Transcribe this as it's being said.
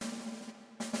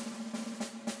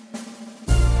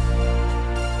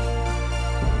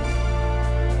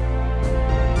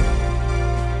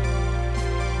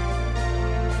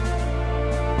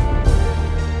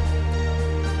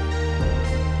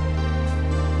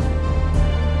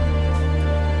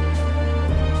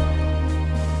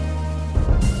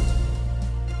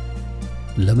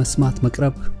ለመስማት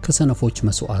መቅረብ ከሰነፎች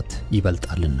መስዋዕት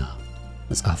ይበልጣልና።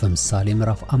 መጽሐፈ ምሳሌ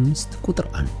ምዕራፍ 5 ቁጥር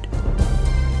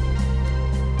 1።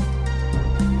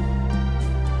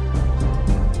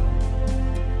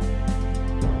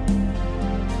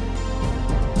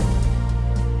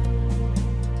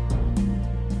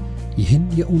 ይህን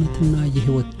የእውነትና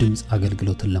የሕይወት ድምጽ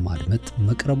አገልግሎትን ለማድመጥ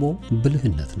መቅረቦ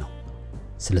ብልህነት ነው።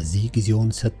 ስለዚህ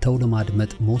ጊዜውን ሰጥተው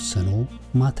ለማድመጥ መወሰኖ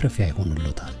ማትረፊያ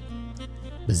ይሆንልዎታል።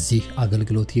 በዚህ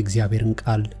አገልግሎት የእግዚአብሔርን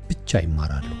ቃል ብቻ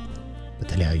ይማራሉ።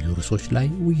 በተለያዩ ርዕሶች ላይ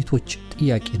ውይይቶች፣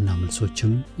 ጥያቄና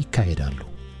መልሶችም ይካሄዳሉ።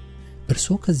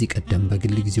 እርስዎ ከዚህ ቀደም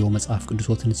በግል ጊዜው መጽሐፍ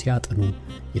ቅዱሶትን ሲያጠኑ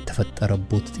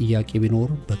የተፈጠረቦት ጥያቄ ቢኖር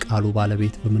በቃሉ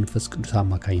ባለቤት በመንፈስ ቅዱስ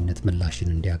አማካኝነት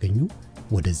ምላሽን እንዲያገኙ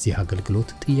ወደዚህ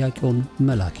አገልግሎት ጥያቄውን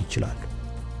መላክ ይችላሉ።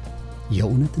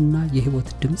 የእውነትና የሕይወት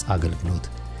ድምጽ አገልግሎት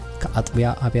ከአጥቢያ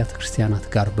አብያተ ክርስቲያናት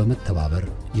ጋር በመተባበር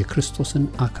የክርስቶስን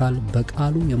አካል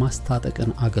በቃሉ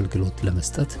የማስታጠቅን አገልግሎት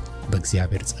ለመስጠት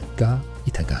በእግዚአብሔር ጸጋ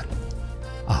ይተጋል።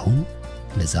 አሁን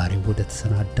ለዛሬው ወደ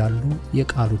ተሰናዳሉ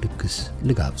የቃሉ ድግስ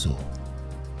ልጋብዞ።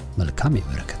 መልካም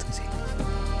የበረከት ጊዜ።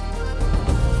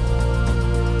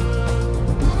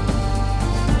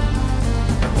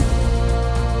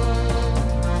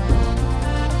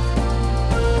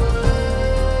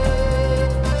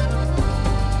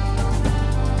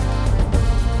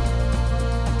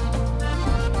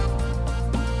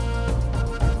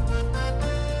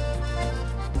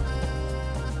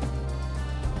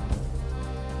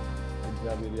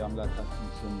 አምላካችን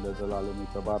ስም ለዘላለም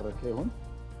የተባረከ ይሁን።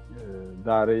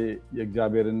 ዛሬ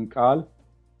የእግዚአብሔርን ቃል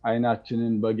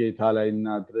አይናችንን በጌታ ላይ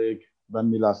እናድርግ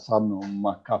በሚል ሐሳብ ነው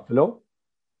ማካፍለው።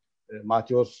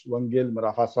 ማቴዎስ ወንጌል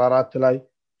ምዕራፍ 14 ላይ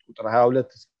ቁጥር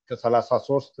 22 እስከ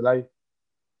 33 ላይ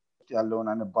ያለውን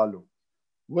አነባለሁ።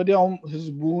 ወዲያውም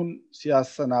ሕዝቡን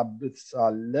ሲያሰናብት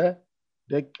ሳለ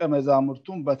ደቀ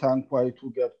መዛሙርቱን በታንኳይቱ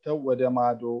ገብተው ወደ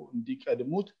ማዶ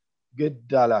እንዲቀድሙት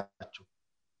ግድ አላቸው።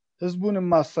 ሕዝቡንም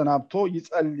አሰናብቶ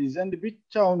ይጸልይ ዘንድ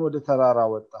ብቻውን ወደ ተራራ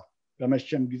ወጣ።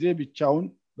 በመሸም ጊዜ ብቻውን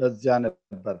በዚያ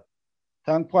ነበር።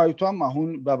 ታንኳይቷም አሁን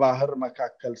በባህር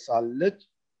መካከል ሳለች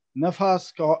ነፋስ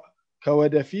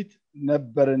ከወደፊት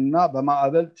ነበርና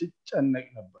በማዕበል ትጨነቅ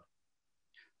ነበር።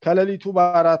 ከሌሊቱ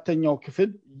በአራተኛው ክፍል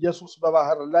ኢየሱስ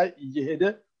በባህር ላይ እየሄደ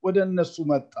ወደ እነሱ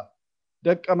መጣ።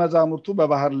 ደቀ መዛሙርቱ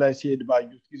በባህር ላይ ሲሄድ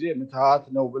ባዩት ጊዜ ምትሃት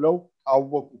ነው ብለው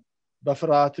አወቁ፣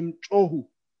 በፍርሃትም ጮሁ።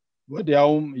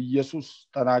 ወዲያውም ኢየሱስ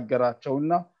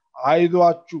ተናገራቸውና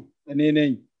አይዟችሁ እኔ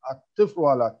ነኝ አትፍሩ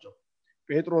አላቸው።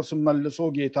 ጴጥሮስም መልሶ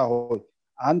ጌታ ሆይ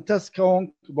አንተስ ከሆንክ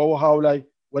በውሃው ላይ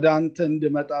ወደ አንተ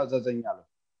እንድመጣ አዘዘኝ አለው።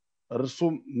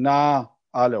 እርሱም ና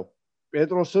አለው።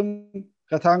 ጴጥሮስም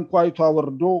ከታንኳይቷ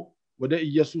ወርዶ ወደ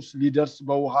ኢየሱስ ሊደርስ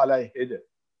በውሃ ላይ ሄደ።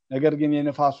 ነገር ግን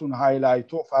የነፋሱን ኃይል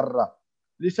አይቶ ፈራ።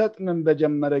 ሊሰጥምም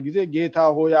በጀመረ ጊዜ ጌታ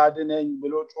ሆይ አድነኝ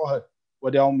ብሎ ጮኸ።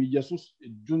 ወዲያውም ኢየሱስ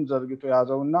እጁን ዘርግቶ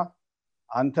ያዘውና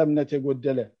አንተ እምነት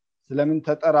የጎደለ ስለምን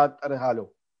ተጠራጠርህ አለው።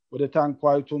 ወደ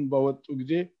ታንኳይቱም በወጡ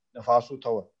ጊዜ ነፋሱ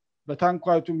ተወ።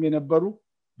 በታንኳይቱም የነበሩ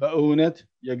በእውነት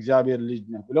የእግዚአብሔር ልጅ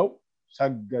ነህ ብለው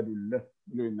ሰገዱለት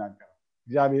ብሎ ይናገራል።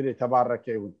 እግዚአብሔር የተባረከ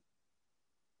ይሁን።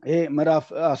 ይሄ ምዕራፍ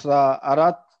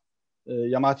 14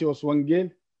 የማቴዎስ ወንጌል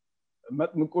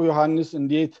መጥምቁ ዮሐንስ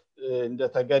እንዴት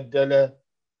እንደተገደለ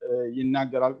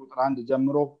ይናገራል። ቁጥር 1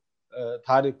 ጀምሮ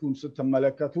ታሪኩን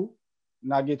ስትመለከቱ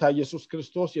እና ጌታ ኢየሱስ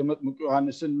ክርስቶስ የመጥምቁ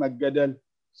ዮሐንስን መገደል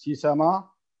ሲሰማ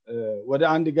ወደ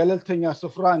አንድ ገለልተኛ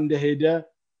ስፍራ እንደሄደ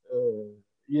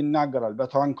ይናገራል።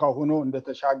 በታንኳ ሆኖ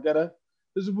እንደተሻገረ፣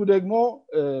 ሕዝቡ ደግሞ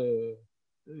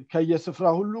ከየስፍራ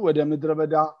ሁሉ ወደ ምድረ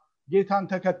በዳ ጌታን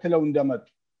ተከትለው እንደመጡ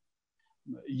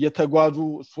እየተጓዙ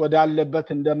ወዳለበት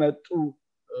እንደመጡ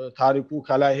ታሪኩ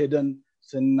ከላይ ሄደን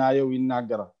ስናየው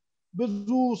ይናገራል። ብዙ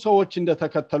ሰዎች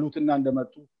እንደተከተሉትና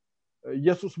እንደመጡ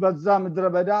ኢየሱስ በዛ ምድረ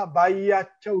በዳ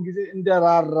ባያቸው ጊዜ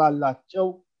እንደራራላቸው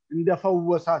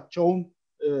እንደፈወሳቸውም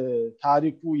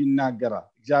ታሪኩ ይናገራል።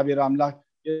 እግዚአብሔር አምላክ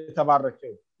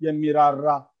የተባረከው የሚራራ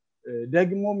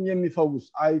ደግሞም የሚፈውስ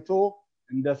አይቶ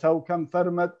እንደ ሰው ከንፈር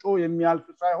መጥቶ የሚያልፍ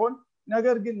ሳይሆን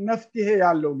ነገር ግን መፍትሄ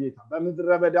ያለው ጌታ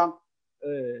በምድረ በዳም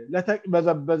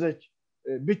ለተቅበዘበዘች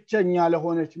ብቸኛ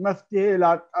ለሆነች መፍትሄ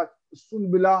ላጣች እሱን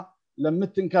ብላ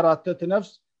ለምትንከራተት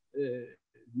ነፍስ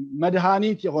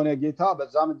መድኃኒት የሆነ ጌታ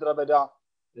በዛ ምድረ በዳ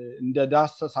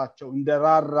እንደዳሰሳቸው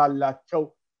እንደራራላቸው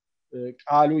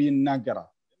ቃሉ ይናገራል።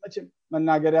 መቼም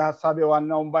መናገሪያ ሐሳቤ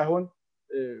ዋናውን ባይሆን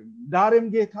ዳርም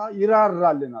ጌታ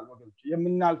ይራራልናል ወገኖች።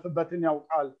 የምናልፍበትን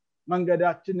ያውቃል፣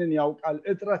 መንገዳችንን ያውቃል፣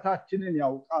 እጥረታችንን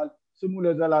ያውቃል። ስሙ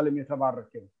ለዘላለም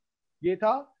የተባረከ ይሁን። ጌታ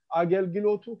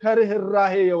አገልግሎቱ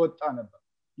ከርህራሄ የወጣ ነበር።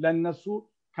 ለነሱ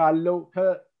ካለው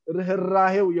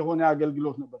ከርህራሄው የሆነ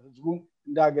አገልግሎት ነበር ህዝቡን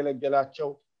እንዳገለገላቸው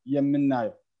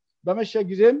የምናየው። በመሸ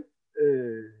ጊዜም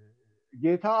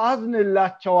ጌታ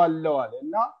አዝንላቸዋለሁ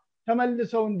አለና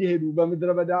ተመልሰው እንዲሄዱ በምድረ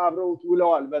በዳ አብረውት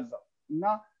ውለዋል በዛው እና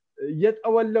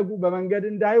እየጠወለጉ በመንገድ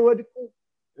እንዳይወድቁ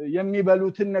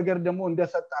የሚበሉትን ነገር ደግሞ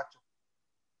እንደሰጣቸው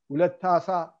 2 ዓሣ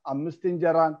 5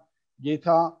 እንጀራን ጌታ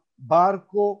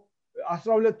ባርኮ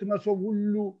 12 መሶብ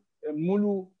ሁሉ ሙሉ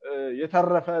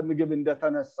የተረፈ ምግብ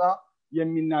እንደተነሳ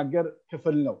የሚናገር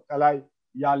ክፍል ነው ከላይ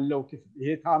ያለው ክፍል። ይሄ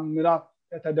ታምራት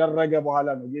ከተደረገ በኋላ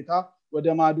ነው ጌታ ወደ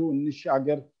ማዶ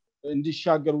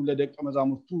እንዲሻገሩ ለደቀ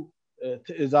መዛሙርቱ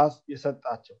ትእዛዝ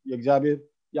የሰጣቸው። የእግዚአብሔር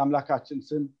የአምላካችን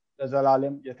ስም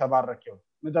ለዘላለም የተባረከ ይሁን።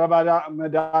 ምድረ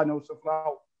በዳ ነው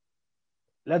ስፍራው።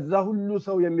 ለዛ ሁሉ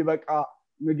ሰው የሚበቃ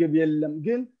ምግብ የለም።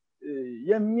 ግን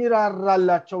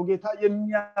የሚራራላቸው ጌታ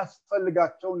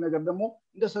የሚያስፈልጋቸው ነገር ደግሞ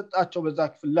እንደሰጣቸው በዛ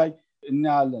ክፍል ላይ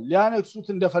እናያለን። ሊያነክሱት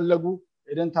እንደፈለጉ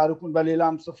ኤደን ታሪኩን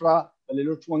በሌላም ስፍራ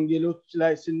በሌሎች ወንጌሎች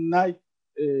ላይ ስናይ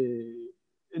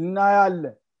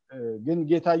እናያለን። ግን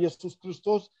ጌታ ኢየሱስ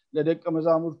ክርስቶስ ለደቀ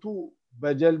መዛሙርቱ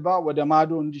በጀልባ ወደ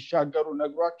ማዶ እንዲሻገሩ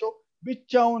ነግሯቸው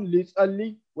ብቻውን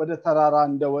ሊጸልይ ወደ ተራራ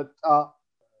እንደወጣ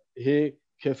ይሄ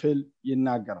ክፍል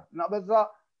ይናገራል። እና በዛ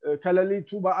ከሌሊቱ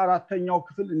በአራተኛው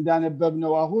ክፍል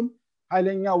እንዳነበብነው አሁን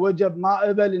ኃይለኛ ወጀብ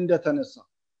ማዕበል እንደተነሳ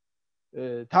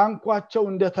ታንኳቸው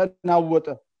እንደተናወጠ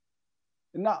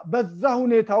እና በዛ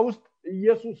ሁኔታ ውስጥ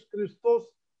ኢየሱስ ክርስቶስ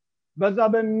በዛ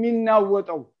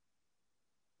በሚናወጠው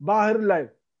ባህር ላይ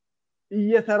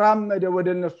እየተራመደ ወደ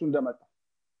እነሱ እንደመጣ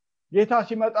ጌታ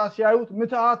ሲመጣ ሲያዩት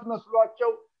ምትሃት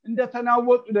መስሏቸው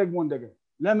እንደተናወጡ ደግሞ እንደገና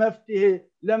ለመፍትሄ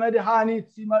ለመድኃኒት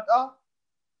ሲመጣ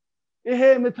ይሄ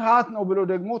ምትሃት ነው ብሎ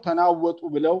ደግሞ ተናወጡ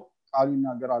ብለው ቃሉ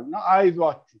ይናገራልና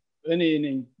አይዟችሁ እኔ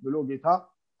ነኝ ብሎ ጌታ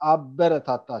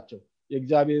አበረታታቸው።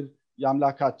 የእግዚአብሔር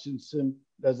የአምላካችን ስም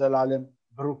ለዘላለም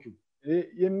ብሩክ ይሁን።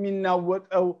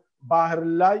 የሚናወጠው ባህር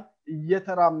ላይ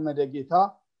እየተራመደ ጌታ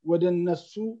ወደ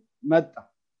እነሱ መጣ።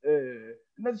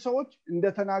 እነዚህ ሰዎች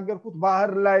እንደተናገርኩት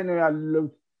ባህር ላይ ነው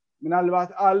ያሉት።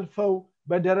 ምናልባት አልፈው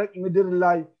በደረቅ ምድር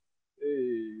ላይ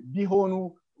ቢሆኑ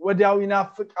ወዲያው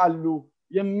ይናፍቃሉ።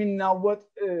 የሚናወጥ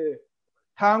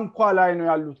ታንኳ ላይ ነው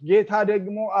ያሉት። ጌታ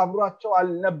ደግሞ አብሯቸው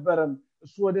አልነበረም።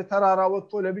 እሱ ወደ ተራራ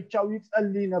ወጥቶ ለብቻው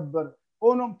ይጸልይ ነበር።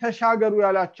 ሆኖም ተሻገሩ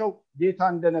ያላቸው ጌታ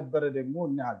እንደነበረ ደግሞ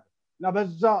እናያለን። እና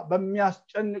በዛ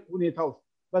በሚያስጨንቅ ሁኔታ ውስጥ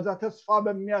በዛ ተስፋ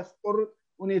በሚያስቆርጥ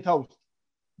ሁኔታ ውስጥ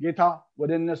ጌታ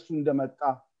ወደ እነሱ እንደመጣ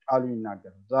ቃሉ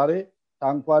ይናገራል። ዛሬ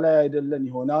ታንኳ ላይ አይደለን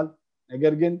ይሆናል።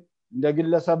 ነገር ግን እንደ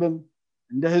ግለሰብም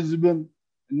እንደ ህዝብም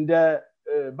እንደ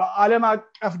በዓለም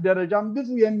አቀፍ ደረጃም ብዙ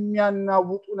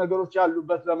የሚያናውጡ ነገሮች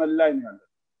ያሉበት ዘመን ላይ ነው ያለው።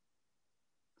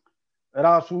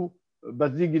 ራሱ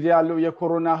በዚህ ጊዜ ያለው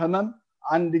የኮሮና ህመም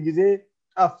አንድ ጊዜ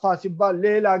ጠፋ ሲባል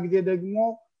ሌላ ጊዜ ደግሞ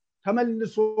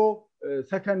ተመልሶ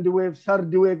ሰከንድ ዌቭ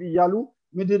ሰርድ ዌቭ እያሉ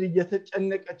ምድር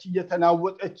እየተጨነቀች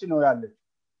እየተናወጠች ነው ያለች።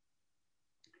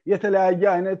 የተለያየ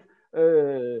አይነት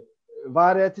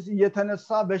ቫይረስ እየተነሳ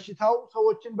በሽታው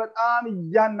ሰዎችን በጣም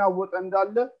እያናወጠ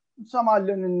እንዳለ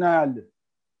እንሰማለን እናያለን።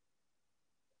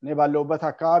 እኔ ባለውበት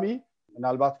አካባቢ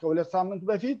ምናልባት ከ2 ሳምንት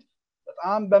በፊት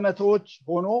በጣም በመቶዎች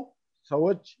ሆኖ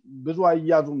ሰዎች ብዙ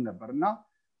አይያዙም ነበርና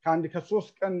ከአንድ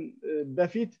ከ3 ቀን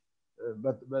በፊት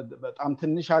በጣም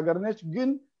ትንሽ ሀገር ነች ግን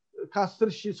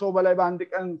ከ10,000 ሰው በላይ በአንድ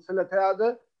ቀን ስለተያዘ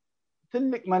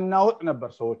ትልቅ መናወጥ ነበር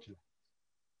ሰዎች ላይ።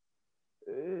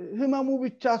 ህመሙ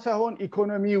ብቻ ሳይሆን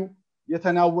ኢኮኖሚው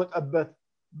የተናወጠበት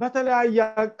በተለያየ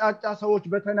አቅጣጫ ሰዎች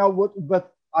በተናወጡበት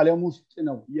ዓለም ውስጥ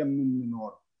ነው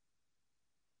የምንኖረው።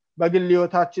 በግል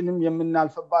ህይወታችንም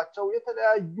የምናልፈባቸው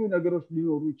የተለያዩ ነገሮች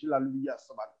ሊኖሩ ይችላሉ ብዬ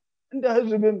አስባለሁ። እንደ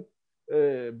ህዝብም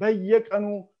በየቀኑ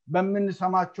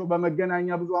በመንሰማቸው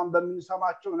በመገናኛ ብዙሃን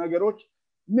በመንሰማቸው ነገሮች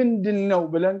ምንድነው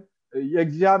ብለን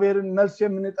የእግዚአብሔርን መልስ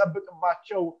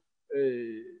የምንጠብቅባቸው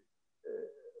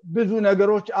ብዙ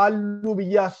ነገሮች አሉ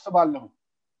ብዬ አስባለሁ።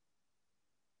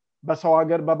 በሰው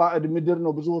ሀገር በባዕድ ምድር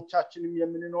ነው ብዙዎቻችንም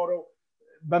የምንኖረው።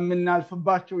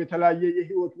 በመናልፍባቸው የተለያየ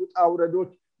የህይወት ውጣ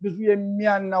ውረዶች ብዙ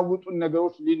የሚያናውጡን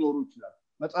ነገሮች ሊኖሩ ይችላሉ።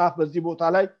 መጽሐፍ በዚህ ቦታ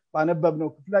ላይ ባነበብነው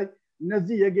ክፍል ላይ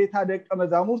እነዚህ የጌታ ደቀ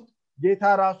መዛሙርት ጌታ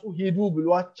ራሱ ሂዱ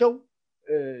ብሏቸው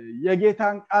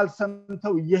የጌታን ቃል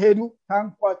ሰምተው እየሄዱ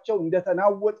ታንኳቸው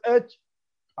እንደተናወጠች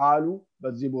ቃሉ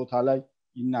በዚህ ቦታ ላይ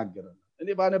ይናገራል። እኔ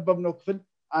ባነበብነው ክፍል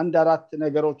 1-4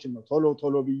 ነገሮችን ነው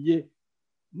ቶሎ ብዬ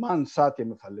ማንሳት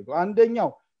የምፈልገው። አንደኛው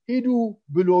ሂዱ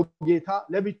ብሎ ጌታ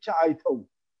ለብቻ አይተው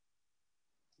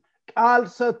ቃል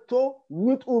ሰጥቶ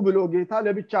ውጡ ብሎ ጌታ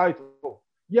ለብቻ አይተው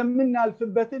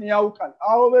የምናልፍበትን ያውቃል።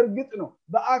 አዎ በርግጥ ነው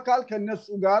በአካል ከነሱ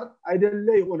ጋር አይደለ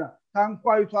ይሆናል።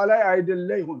 ታንኳይቷ ላይ አይደለ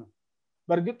ይሆናል።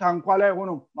 በርግጥ ታንኳ ላይ ሆኖ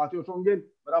ማቴዎስ ወንጌል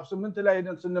ምዕራፍ 8 ላይ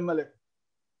ሄደን ስንመለከት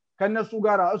ከነሱ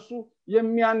ጋር እሱ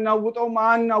የሚያናውጠው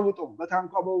ማናውጠው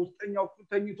በታንኳ በውስጠኛው ክፍል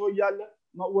ተኝቶ እያለ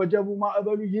ወጀቡ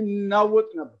ማዕበሉ ይናወጥ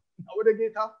ነበር ወደ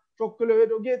ጌታ ቾክለው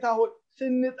ሄዶ ጌታ ሆይ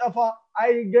ስንጠፋ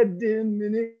አይገድህም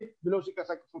ብለው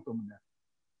ሲቀሰቅሱት ነው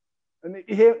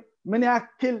ይሄ ምን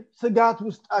ያክል ስጋት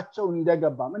ውስጣቸው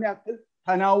እንደገባ ምን ያክል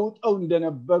ተናውጠው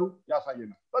እንደነበሩ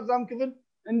ያሳየናል በዛም ክፍል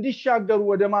እንዲሻገሩ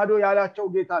ወደ ማዶ ያላቸው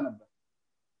ጌታ ነበር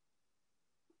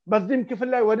በዚህም ክፍል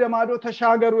ላይ ወደ ማዶ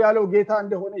ተሻገሩ ያለው ጌታ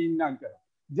እንደሆነ ይናገራል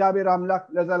እግዚአብሔር አምላክ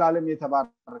ለዘላለም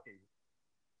የተባረከ ይሁን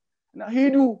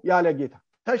ሂዱ ያለ ጌታ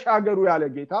ተሻገሩ ያለ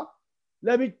ጌታ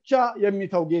ለብቻ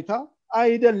የሚተው ጌታ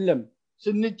አይደለም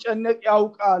ስንጨነቅ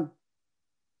ያውቃል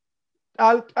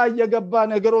ጣልቃ የገባ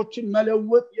ነገሮችን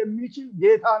መለወጥ የሚችል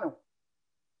ጌታ ነው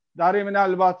ዛሬ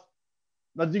ምናልባት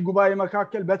በዚህ ጉባኤ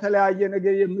መካከል በተለያየ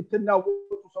ነገር የምትናወጡ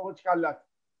ሰዎች ካላችሁ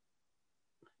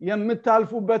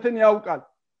የምታልፉበትን ያውቃል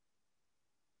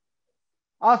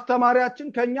አስተማሪያችን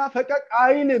ከኛ ፈቀቅ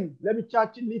አይልም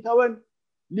ለብቻችን ሊተወን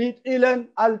ሊጥለን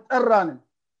አልጠራንም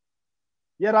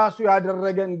የራሱ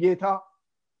ያደረገን ጌታ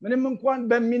ምንም እንኳን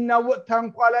በሚናወጥ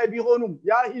ታንኳ ላይ ቢሆኑም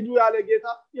ያ ሂዱ ያለ ጌታ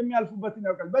የሚያልፉበትን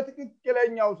ያውቃል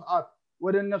በትክክለኛው ሰዓት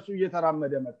ወደነሱ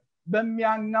እየተራመደ መጣ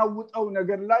በሚያናውጠው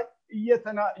ነገር ላይ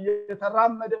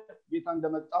እየተራመደ ጌታ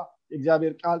እንደመጣ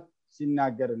የእግዚአብሔር ቃል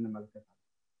ሲናገር እንመልከታለን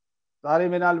ዛሬ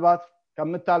ምናልባት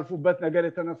ከምታልፉበት ነገር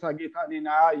የተነሳ ጌታ እኔን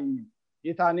አያይም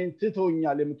ጌታ እኔን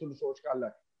ትቶኛል የምትሉ ሰዎች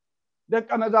ካላችሁ ደቀ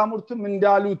መዛሙርትም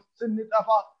እንዳሉት ስንጠፋ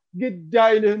ግድ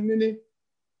አይልህም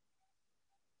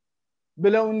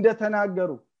ብለው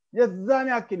እንደተናገሩ የዛን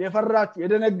ያክል የፈራችሁ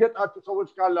የደነገጣችሁ ሰዎች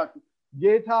ካላችሁ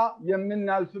ጌታ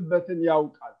የምናልፍበትን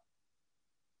ያውቃል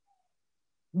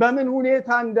በምን ሁኔታ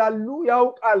እንዳሉ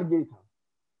ያውቃል ጌታ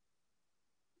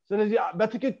ስለዚህ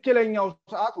በትክክለኛው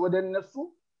ሰዓት ወደነሱ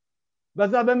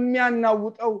በዛ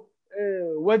በሚያናውጠው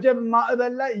ወጀብ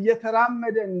ማዕበል ላይ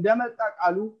እየተራመደ እንደመጣ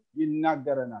ቃሉ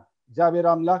ይናገረናል እግዚአብሔር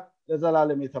አምላክ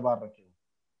ለዘላለም የተባረከ ይሁን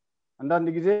አንዳንድ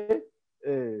ጊዜ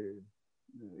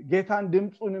ጌታን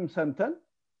ድምጹንም ሰምተን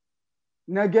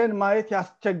ነገን ማየት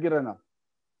ያስቸግረናል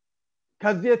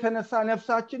ከዚህ የተነሳ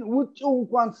ነፍሳችን ውጪው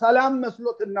እንኳን ሰላም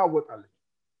መስሎት እናወጣለች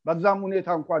በዛም ሁኔታ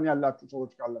እንኳን ያላችሁ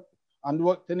ሰዎች ካላችሁ አንድ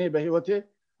ወቅት እኔ በህይወቴ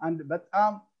አንድ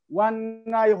በጣም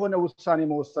ዋና የሆነ ውሳኔ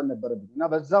መወሰን ነበረብኝና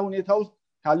በዛ ሁኔታ ውስጥ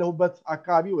ካለሁበት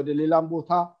አካባቢ ወደ ሌላም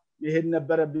ቦታ መሄድ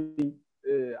ነበረብኝ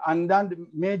አንዳንድ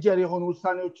ሜጀር የሆኑ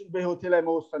ውሳኔዎችን በህይወቴ ላይ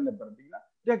መወሰን ነበረብኝና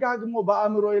ደጋግሞ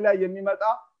በአእምሮዬ ላይ የሚመጣ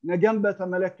ነገን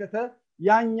በተመለከተ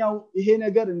ያኛው ይሄ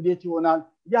ነገር እንዴት ይሆናል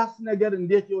ያስ ነገር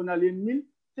እንዴት ይሆናል የሚል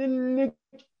ትልቅ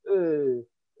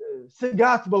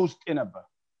ስጋት በውስጤ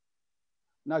ነበርና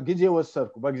ጊዜ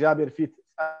ወሰድኩ በእግዚአብሔር ፊት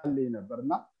ጸልይ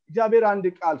ነበርና እግዚአብሔር አንድ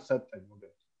ቃል ሰጠኝ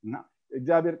ወገንና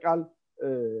እግዚአብሔር ቃል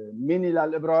ምን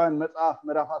ይላል ዕብራውያን መጽሐፍ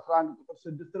ምዕራፍ 11 ቁጥር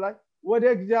 6 ላይ ወደ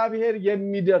እግዚአብሔር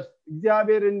የሚደርስ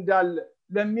እግዚአብሔር እንዳለ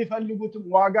ለሚፈልጉትም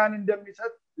ዋጋን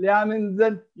እንደሚሰጥ ሊያምን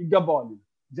ዘንድ ይገባዋል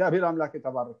እግዚአብሔር አምላክ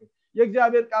የተባረከ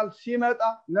የእግዚአብሔር ቃል ሲመጣ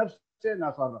ነፍሴን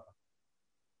አሳረፈ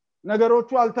ነገሮቹ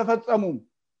አልተፈጸሙም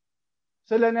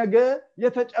ስለነገ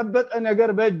የተጨበጠ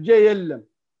ነገር በእጄ የለም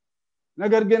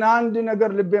ነገር ግን አንድ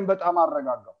ነገር ልቤን በጣም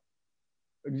አረጋጋው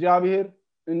እግዚአብሔር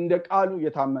እንደ ቃሉ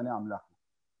የታመነ አምላክ ነው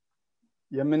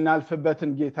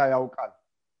የምናልፍበትን ጌታ ያውቃል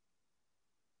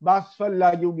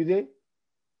ባስፈላጊው ጊዜ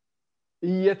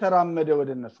እየተራመደ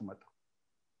ወደነሱ መጣ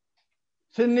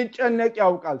ስንጨነቅ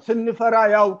ያውቃል ስንፈራ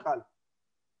ያውቃል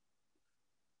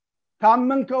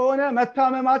ታመን ከሆነ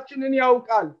መታመማችንን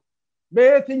ያውቃል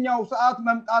በየትኛው ሰዓት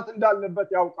መምጣት እንዳለበት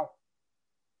ያውቃል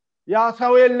ያ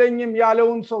ሰው የለኝም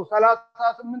ያለውን ሰው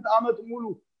 38 አመት ሙሉ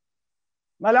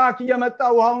መልአክ እየመጣ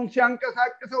ውሃውን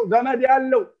ሲያንቀሳቅሰው ዘመድ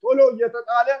ያለው ቶሎ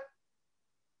እየተጣለ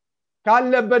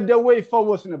ካለበት ደዌ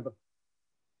ይፈወስ ነበር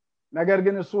ነገር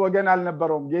ግን እሱ ወገን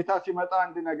አልነበረውም ጌታ ሲመጣ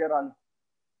አንድ ነገር አለ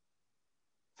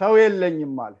ሰው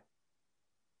የለኝም ማለት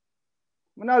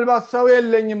ምናልባት ሰው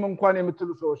የለኝም እንኳን የምትሉ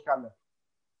ሰዎች ካለ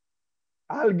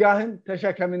አልጋህን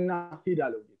ተሸከምና ሂድ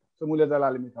አለው ጌታ ስሙ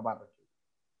ለዘላለም የተባረከ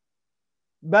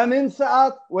በምን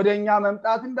ሰዓት ወደኛ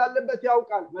መምጣት እንዳለበት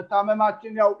ያውቃል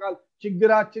መታመማችን ያውቃል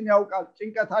ችግራችን ያውቃል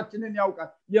ጭንቀታችንን ያውቃል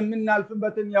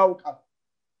የምናልፍበትን ያውቃል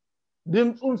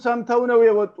ድምጹን ሰምተው ነው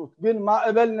የወጡት ግን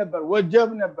ማዕበል ነበር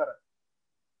ወጀብ ነበር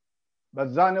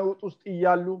በዛ ነውጥ ውስጥ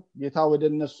ይያሉ ጌታ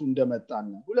ወደነሱ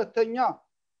እንደመጣና ሁለተኛ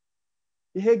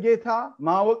ይሄ ጌታ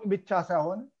ማወቅ ብቻ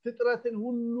ሳይሆን ፍጥረትን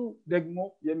ሁሉ ደግሞ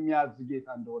የሚያዝ ጌታ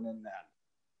እንደሆነ እናያለን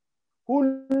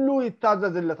ሁሉ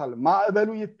ይታዘዝለታል ማዕበሉ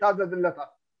ይታዘዝለታል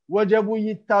ወጀቡ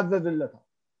ይታዘዝለታል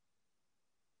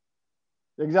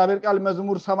የእግዚአብሔር ቃል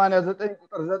መዝሙር 89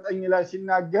 ቁጥር 9 ላይ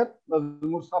ሲናገር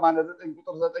መዝሙር 89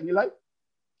 ቁጥር 9 ላይ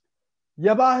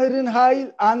የባህርን ኃይል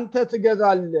አንተ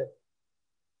ትገዛለህ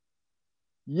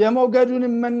የሞገዱን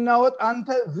መናወጥ አንተ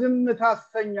ዝም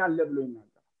ታሰኛለህ ብሎ ይናገራል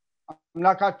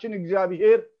አምላካችን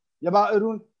እግዚአብሔር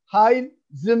የባህሩን ኃይል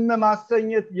ዝም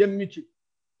ማሰኘት የሚችል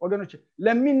ወገኖች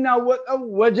ለሚናወጠው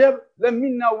ወጀብ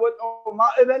ለሚናወጠው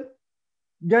ማዕበል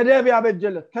ገደብ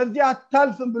ያበጀለት ከዚህ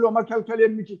አታልፍም ብሎ መከልከል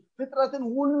የሚችል ፍጥረትን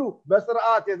ሁሉ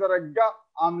በስርዓት የዘረጋ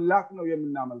አምላክ ነው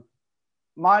የምናመልከው።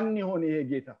 ማን ይሆን ይሄ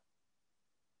ጌታ?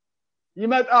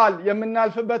 ይመጣል፣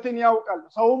 የምናልፍበትን ያውቃል።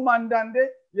 ሰውም አንዳንዴ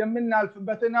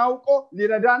የምናልፍበትን አውቆ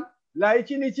ሊረዳን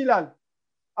ላይችል ይችላል።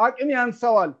 አቅም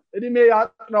ያንሰዋል፣ እድሜ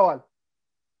ያጥረዋል።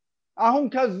 አሁን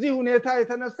ከዚህ ሁኔታ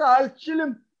የተነሳ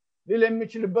አልችልም ሊል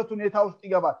የሚችልበት ሁኔታ ውስጥ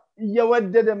ይገባል።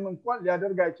 እየወደደም እንኳን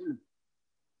ሊያደርግ አይችልም።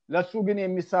 ለሱ ግን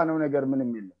የሚሳነው ነገር ምንም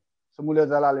የለም። ስሙ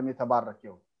ለዘላለም የተባረከ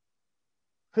ይሁን።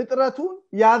 ፍጥረቱን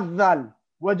ያዛል፣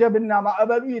 ወጀብና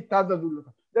ማዕበሉ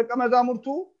ይታዘዙለታል። ደቀ መዛሙርቱ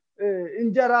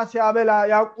እንጀራ ሲያበላ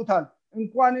ያውቁታል።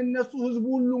 እንኳን እነሱ ህዝቡ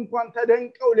ሁሉ እንኳን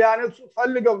ተደንቀው ሊያነሱት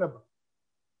ፈልገው ነበር።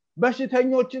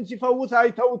 በሽተኞችን ሲፈውስ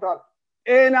አይተውታል።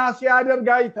 ጤና ሲያደርግ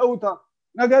አይተውታል።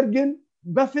 ነገር ግን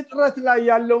በፍጥረት ላይ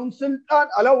ያለውን ስልጣን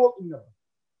አላወቁም ነበር።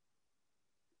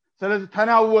 ስለዚህ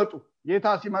ተናወጡ። ጌታ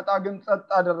ሲመጣ ግን ጸጥ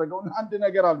አደረገውና አንድ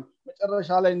ነገር አሉ። መጨረሻ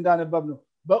ላይ እንዳነበብነው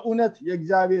በእውነት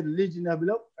የእግዚአብሔር ልጅ ነህ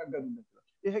ብለው ሰገዱለት።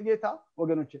 ይሄ ጌታ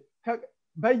ወገኖች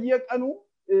በየቀኑ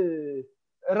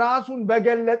ራሱን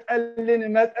በገለጠልን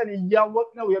መጠን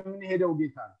እያወቅነው የምንሄደው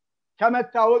ጌታ ነው።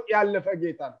 ከመታወቅ ያለፈ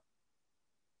ጌታ ነው።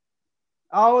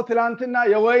 አዎ ትላንትና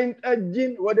የወይን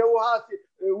ጠጅን ወደ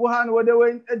ውሃን ወደ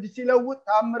ወይን ጠጅ ሲለውጥ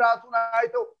ታምራቱን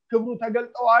አይተው ክብሩ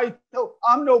ተገልጠው አይተው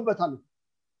አምነውበታል።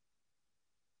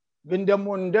 ግን ደግሞ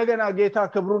እንደገና ጌታ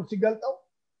ክብሩን ሲገልጠው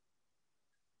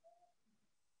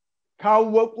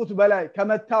ካወቁት በላይ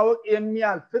ከመታወቅ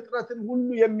የሚያልፍ ፍጥረትን ሁሉ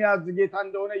የሚያዝ ጌታ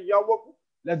እንደሆነ ያወቁ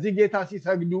ለዚህ ጌታ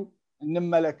ሲሰግዱ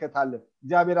እንመለከታለን።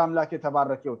 እግዚአብሔር አምላክ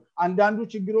የተባረከ ይሁን። አንዳንዱ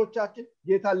ችግሮቻችን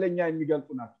ጌታን ለኛ የሚገልጡ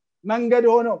ናቸው። መንገድ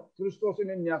ሆነው ክርስቶስን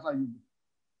የሚያሳዩልን፣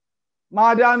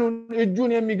 ማዳኑን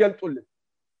እጁን የሚገልጡልን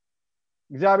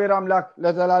እግዚአብሔር አምላክ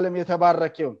ለዘላለም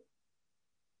የተባረከ ይሁን።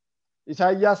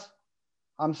 ኢሳይያስ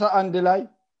 51 ላይ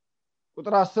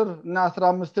ቁጥር 10 እና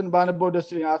 15ን ባነበው ደስ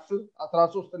ይለኛል። 10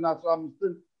 13 እና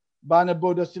 15ን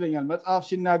ባነበው ደስ ይለኛል። መጽሐፍ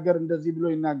ሲናገር እንደዚህ ብሎ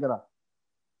ይናገራል።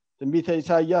 ትንቢተ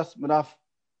ኢሳይያስ ምዕራፍ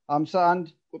 51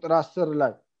 ቁጥር 10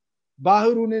 ላይ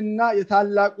ባህሩንና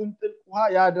የታላቁን ጥልቅ ውሃ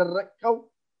ያደረከው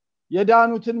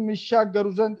የዳኑትን የሚሻገሩ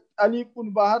ዘንድ ጠሊቁን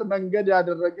ባህር መንገድ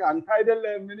ያደረገ አንተ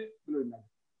አይደለህምን ብሎ ይናገራል።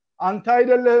 አንተ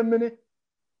አይደለህምን?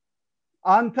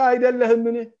 አንተ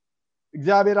አይደለህምን?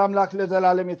 እግዚአብሔር አምላክ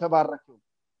ለዘላለም የተባረከ ይሁን።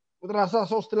 ቁጥር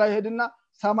 13 ላይ ሄድና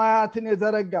ሰማያትን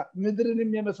የዘረጋ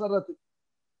ምድርንም የመሰረተ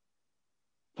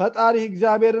ፈጣሪ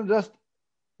እግዚአብሔርን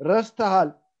ረስተሃል።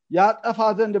 ያጠፋ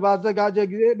ዘንድ ባዘጋጀ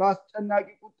ጊዜ በአስጨናቂ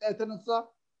ቁጣ የተነሳ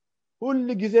ሁሉ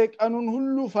ጊዜ ቀኑን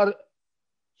ሁሉ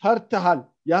ፈርተሃል።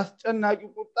 ያስጨናቂ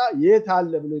ቁጣ የት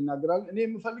አለ ብሎ ይናገራል። እኔ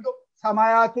የምፈልገው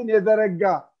ሰማያትን የዘረጋ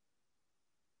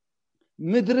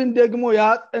ምድርን ደግሞ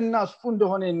ያጠና እሱ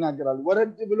እንደሆነ ይናገራል።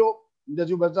 ወረድ ብሎ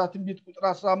እንደዚሁ በዛ ትንቢት ቁጥር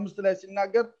 15 ላይ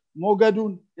ሲናገር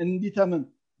ሞገዱን እንዲተምም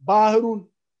ባህሩን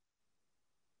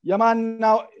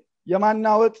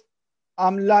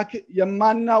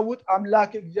የማናወጥ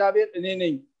አምላክ እግዚአብሔር እኔ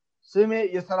ነኝ፣ ስሜ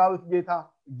የሰራዊት ጌታ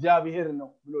እግዚአብሔር ነው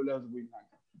ብሎ ለህዝቡ ይናገራል።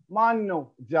 ማን ነው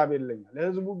እግዚአብሔር ለኛ?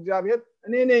 ለህዝቡ እግዚአብሔር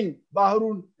እኔ ነኝ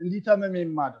ባህሩን እንዲተምም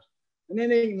የማደርግ፣ እኔ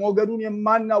ነኝ ሞገዱን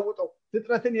የማናውጠው፣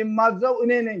 ፍጥረትን የማዘው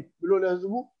እኔ ነኝ ብሎ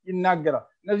ለህዝቡ ይናገራል።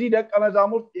 እነዚህ ደቀ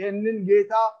መዛሙርት ይሄንን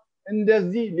ጌታ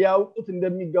እንደዚህ ሊያውቁት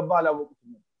እንደሚገባ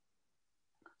አላወቁትም።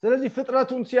 ስለዚህ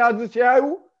ፍጥረቱን ሲያዩ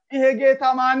ይሄ ጌታ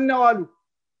ማን ነው አሉ።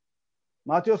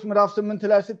 ማቴዎስ ምዕራፍ 8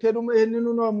 ላይ ስትሄዱ ይሄንኑ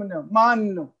ነው የምናየው። ማን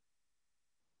ነው?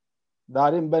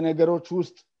 ዛሬም በነገሮች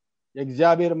ውስጥ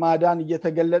የእግዚአብሔር ማዳን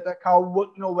እየተገለጠ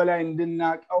ካወቅነው በላይ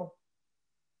እንድናቀው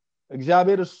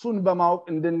እግዚአብሔር እሱን በማወቅ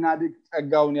እንድናድግ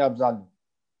ጸጋውን ያብዛል።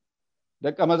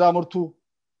 ደቀ መዛሙርቱ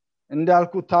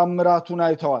እንዳልኩት ታምራቱን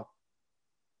አይተዋል።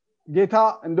 ጌታ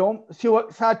እንደውም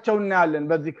ሲወቅሳቸው እናያለን።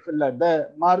 በዚህ ክፍል ላይ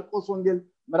በማርቆስ ወንጌል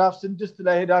ምዕራፍ 6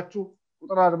 ላይ ሄዳችሁ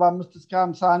ቁጥር 45 እስከ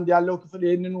 51 ያለው ክፍል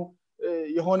ይሄንኑ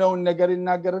የሆነውን ነገር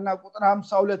ይናገርና ቁጥር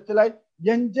 52 ላይ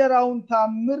የእንጀራውን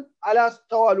ታምር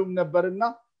አላስተዋሉም ነበርና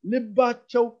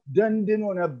ልባቸው ደንድኖ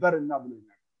ነበርና ብሎ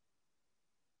ይናገራል።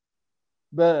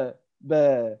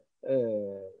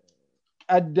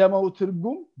 በቀደመው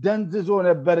ትርጉም ደንዝዞ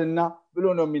ነበርና ብሎ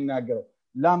ነው የሚናገረው።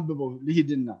 ላምብበው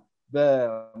ልሂድና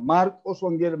በማርቆስ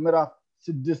ወንጌል ምዕራፍ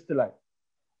 6 ላይ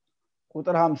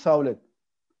ቁጥር 52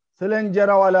 ስለ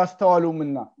እንጀራው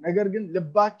አላስተዋሉምና ነገር ግን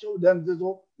ልባቸው ደንዝዞ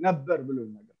ነበር ብሎ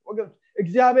ይናገራል። ወገኖች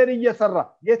እግዚአብሔር እየሰራ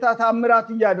ጌታ ታምራት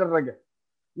እያደረገ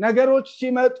ነገሮች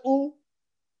ሲመጡ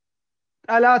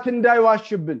ጠላት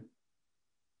እንዳይዋሽብን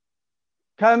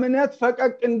ከእምነት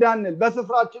ፈቀቅ እንዳንል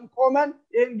በስፍራችን ቆመን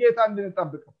ይሄን ጌታ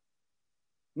እንድንጠብቀው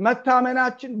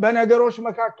መታመናችን በነገሮች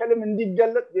መካከልም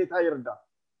እንዲገለጥ ጌታ ይርዳል።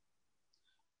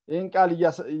 ይህን ቃል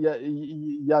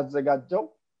ያዘጋጀው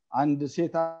አንድ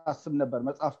ሴት አስብ ነበር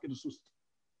መጽሐፍ ቅዱስ ውስጥ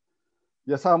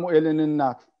የሳሙኤልን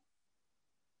እናት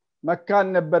መካን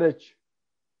ነበረች።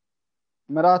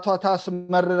 ምራቷ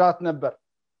ታስመርራት ነበር።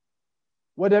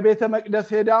 ወደ ቤተ መቅደስ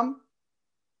ሄዳም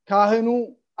ካህኑ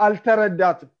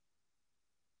አልተረዳትም።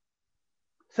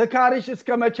 ስካሪሽ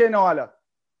እስከመቼ ነው አላት።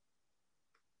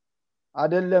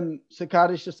 አይደለም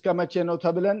ስካሪሽ እስከመቼ ነው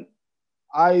ተብለን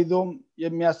አይዞም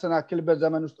የሚያሰናክልበት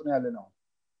ዘመን ውስጥ ነው ያለነው።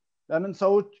 ለምን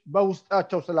ሰዎች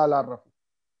በውስጣቸው ስላላረፉ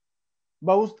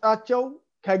በውስጣቸው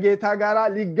ከጌታ ጋራ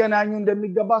ሊገናኙ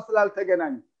እንደሚገባ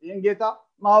ስላልተገናኙ ይህን ጌታ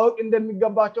ማወቅ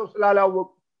እንደሚገባቸው ስላላወቁ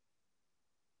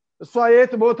እሷ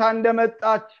የት ቦታ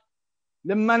እንደመጣች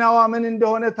ልመናዋ ምን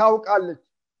እንደሆነ ታውቃለች።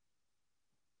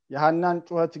 የሐናን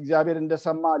ጩኸት እግዚአብሔር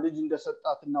እንደሰማ ልጅ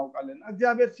እንደሰጣት እናውቃለን።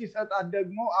 እግዚአብሔር ሲሰጣት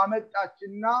ደግሞ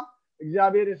አመጣችና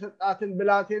እግዚአብሔር የሰጣትን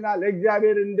ብላቴና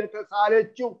ለእግዚአብሔር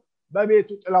እንደተሳለችው በቤቱ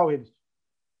ጥላው ሄደች።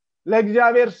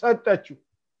 ለእግዚአብሔር ሰጠችው።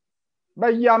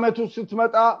 በየዓመቱ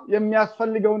ስትመጣ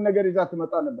የሚያስፈልገውን ነገር ይዛ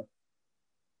ትመጣ ነበር።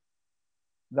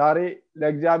 ዛሬ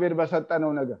ለእግዚአብሔር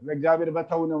በሰጠነው ነገር ለእግዚአብሔር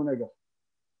በተውነው ነገር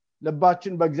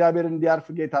ልባችን በእግዚአብሔር እንዲያርፍ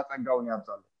ጌታ ጸጋውን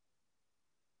ያብዛል።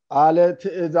 አለ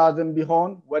ትእዛዝም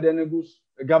ቢሆን ወደ ንጉስ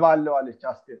እገባለሁ አለች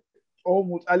አስቴር። ጾሙ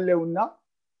ጸለዩና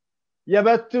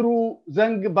የበትሩ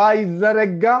ዘንግ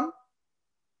ባይዘረጋም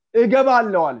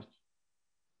እገባለሁ አለች።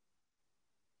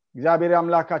 እግዚአብሔር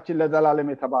አምላካችን ለዘላለም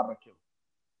የተባረከ ይሁን።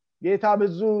 ጌታ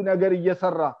ብዙ ነገር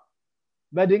እየሰራ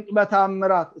በድንቅ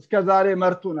በታምራት እስከዛሬ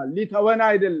መርቶናል። ሊተወን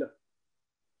አይደለም።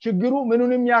 ችግሩ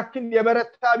ምንንም ያክል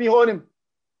የበረታ ቢሆንም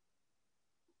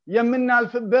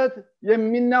የምናልፍበት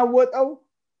የሚናወጠው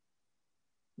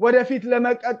ወደፊት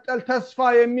ለመቀጠል ተስፋ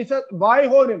የሚሰጥ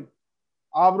ባይሆንም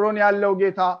አብሮን ያለው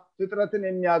ጌታ ፍጥረትን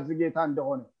የሚያዝ ጌታ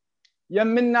እንደሆነ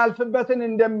የምናልፍበትን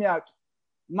እንደሚያውቅ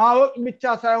ማወቅ ብቻ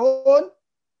ሳይሆን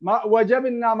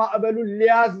ወጀብና ማዕበሉን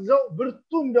ሊያዘው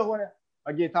ብርቱ እንደሆነ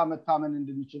በጌታ መታመን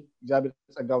እንድንችል እግዚአብሔር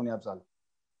ጸጋውን ያብዛል።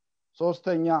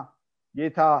 ሶስተኛ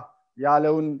ጌታ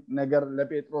ያለውን ነገር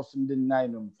ለጴጥሮስ እንድናይ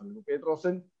ነው የምፈልገው።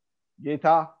 ጴጥሮስን ጌታ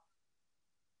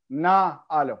ና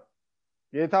አለው።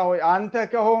 ጌታ ሆይ አንተ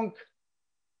ከሆንክ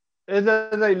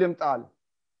እዘዘኝ ልምጣ አለ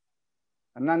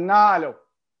እና ና አለው።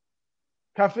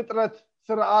 ከፍጥረት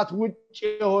ስርዓት ውጪ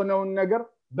የሆነውን ነገር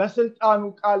በስልጣኑ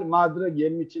ቃል ማድረግ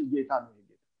የሚችል ጌታ ነው።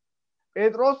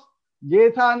 ጴጥሮስ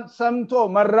ጌታን ሰምቶ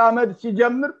መራመድ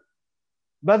ሲጀምር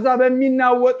በዛ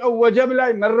በሚናወጠው ወጀብ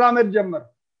ላይ መራመድ ጀመረ።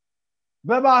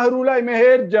 በባህሩ ላይ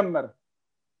መሄድ ጀመረ።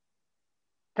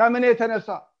 ከምን የተነሳ?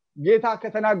 ጌታ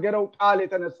ከተናገረው ቃል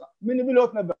የተነሳ። ምን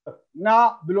ብሎት ነበር? ና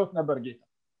ብሎት ነበር ጌታ።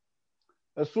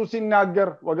 እሱ ሲናገር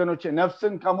ወገኖቼ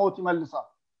ነፍስን ከሞት ይመልሳል።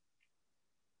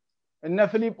 እነ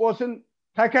ፊልጶስን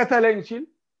ተከተለኝ ሲል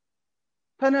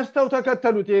ተነስተው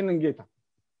ተከተሉት ይሄንን ጌታ።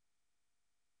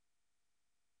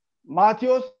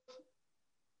 ማቴዎስ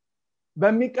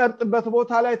በሚቀርጥበት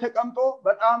ቦታ ላይ ተቀምጦ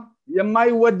በጣም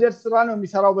የማይወደድ ስራ ነው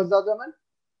የሚሰራው በዛ ዘመን።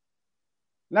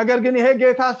 ነገር ግን ይሄ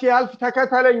ጌታ ሲያልፍ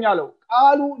ተከተለኝ አለው።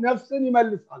 ቃሉ ነፍስን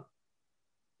ይመልሳል።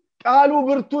 ቃሉ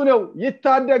ብርቱ ነው፣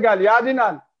 ይታደጋል፣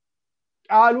 ያድናል።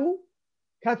 ቃሉ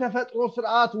ከተፈጥሮ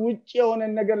ስርዓት ውጪ የሆነ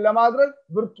ነገር ለማድረግ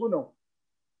ብርቱ ነው።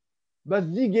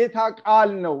 በዚህ ጌታ ቃል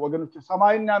ነው ወገኖች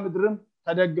ሰማይና ምድርም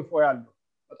ተደግፎ ያለው።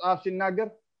 መጽሐፍ ሲናገር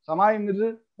ሰማይ ምድር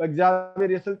በእግዚአብሔር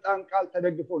የስልጣን ቃል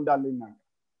ተደግፎ እንዳለ ይናገራል።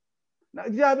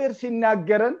 እግዚአብሔር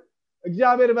ሲናገረን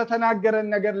እግዚአብሔር በተናገረን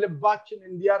ነገር ልባችን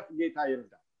እንዲያርፍ ጌታ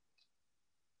ይርዳል።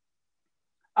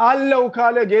 አለው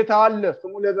ካለ ጌታ አለ፣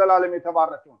 ስሙ ለዘላለም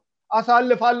የተባረከ ይሁን።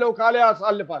 አሳልፋለሁ ካለ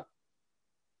ያሳልፋል።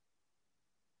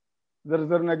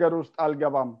 ዝርዝር ነገር ውስጥ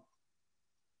አልገባም።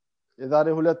 የዛሬ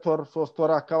 2 ወር 3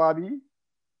 ወር አካባቢ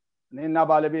እኔና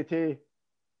ባለቤቴ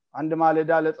አንድ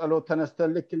ማለዳ ለጸሎት ተነስተን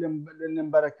ልክ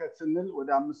ልንበረከት ስንል ወደ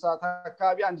 5 ሰዓት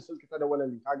አካባቢ አንድ ስልክ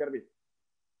ተደወለልኝ ከሀገር ቤት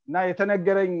እና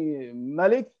የተነገረኝ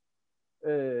መልእክት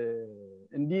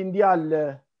እንዲህ አለ፣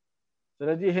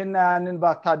 ስለዚህ ይሄን ያንን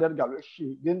ባታደርጋሉ። እሺ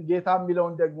ግን ጌታ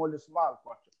የሚለውን ደግሞ ልስማ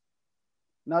አልኳቸው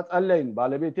እና ጸለይን።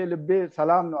 ባለቤቴ ልቤ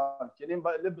ሰላም ነው አለች፣ እኔም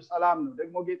ልብ ሰላም ነው።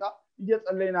 ደግሞ ጌታ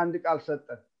እየጸለይን አንድ ቃል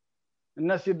ሰጠን። እነ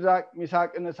ሲድራቅ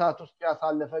ሚሳቅን እሳት ውስጥ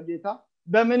ያሳለፈ ጌታ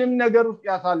በምንም ነገር ውስጥ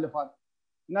ያሳልፋል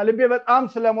እና ልቤ በጣም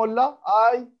ስለሞላ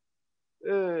አይ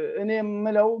እኔ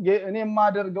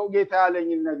የማደርገው ጌታ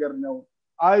ያለኝን ነገር ነው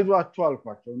አይዟችሁ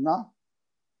አልኳቸው እና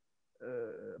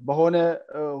በሆነ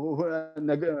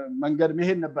መንገድ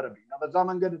መሄድ ነበረብኝ። በዛ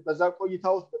መንገድ በዛ ቆይታ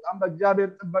ውስጥ በጣም በእግዚአብሔር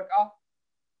ጥበቃ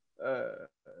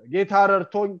ጌታ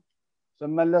ረድቶኝ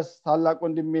ስመለስ ታላቅ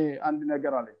ወንድሜ አንድ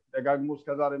ነገር አለኝ። ደጋግሞ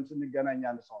እስከዛሬም ስንገናኝ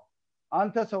ያነሳው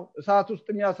አንተ ሰው እሳት ውስጥ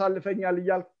የሚያሳልፈኛል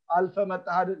ይያል አልፈ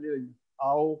መጣህ አይደል ይለኛል።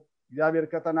 አዎ እግዚአብሔር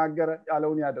ከተናገረ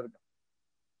ያለውን ያደርጋል።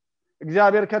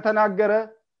 እግዚአብሔር ከተናገረ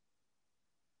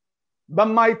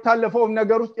በማይታለፈው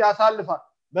ነገር ውስጥ ያሳልፋል።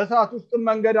 በእሳት ውስጥ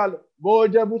መንገድ አለ፣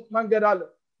 በወጀብ ውስጥ መንገድ አለ፣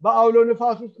 በአውሎ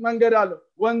ንፋስ ውስጥ መንገድ አለ።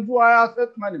 ወንዙ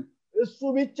አያሰጥመንም፣ እሱ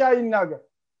ብቻ ይናገር።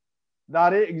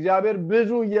 ዛሬ እግዚአብሔር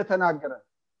ብዙ እየተናገረ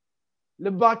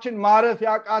ልባችን ማረፍ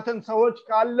ያቃተን ሰዎች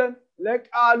ካለን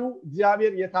ለቃሉ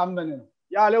እግዚአብሔር የታመነ ነው፣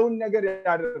 ያለውን ነገር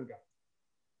ያደርጋል።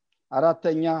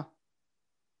 አራተኛ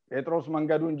ጴጥሮስ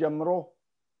መንገዱን ጀምሮ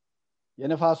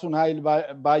የነፋሱን ኃይል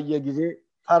ባየ ጊዜ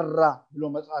ፈራ ብሎ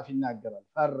መጽሐፍ ይናገራል።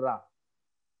 ፈራ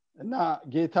እና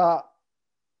ጌታ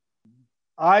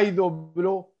አይዞ ብሎ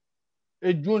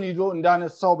እጁን ይዞ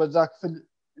እንዳነሳው በዛ ክፍል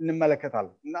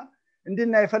እንመለከታለን። እና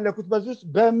እንድናይ የፈለኩት በዚህ ውስጥ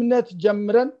በእምነት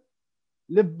ጀምረን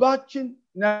ልባችን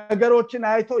ነገሮችን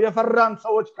አይቶ የፈራን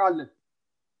ሰዎች ካለን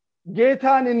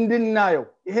ጌታን እንድናየው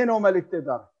ይሄ ነው መልእክቴ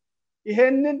ዛሬ።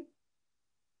 ይሄንን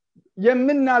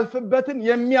የምናልፍበትን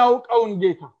የሚያውቀውን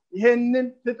ጌታ፣ ይሄንን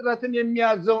ፍጥረትን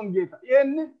የሚያዘውን ጌታ፣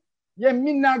 ይሄንን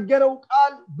የሚናገረው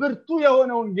ቃል ብርቱ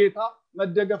የሆነውን ጌታ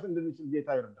መደገፍ እንድንችል ጌታ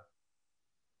ይርዳል።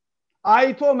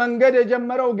 አይቶ መንገድ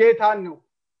የጀመረው ጌታን ነው።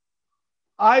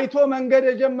 አይቶ መንገድ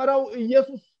የጀመረው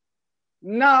ኢየሱስ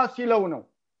ና ሲለው ነው።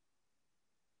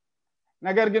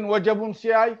 ነገር ግን ወጀቡን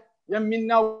ሲያይ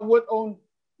የሚናወጠውን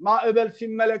ማዕበል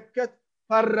ሲመለከት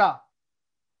ፈራ።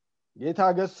 ጌታ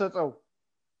ገሰጸው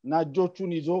እና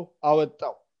እጆቹን ይዞ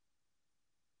አወጣው።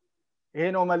 ይሄ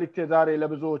ነው መልእክቴ ዛሬ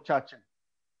ለብዙዎቻችን።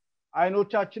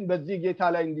 አይኖቻችን በዚህ ጌታ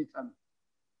ላይ እንዲጸኑ፣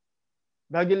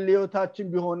 በግል ሕይወታችን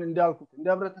ቢሆን እንዳልኩት እንደ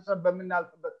ህብረተሰብ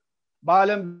በመናልፍበት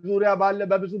በዓለም ዙሪያ ባለ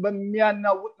በብዙ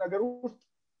በሚያናውጥ ነገር ውስጥ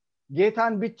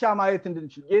ጌታን ብቻ ማየት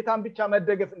እንድንችል፣ ጌታን ብቻ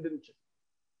መደገፍ እንድንችል፣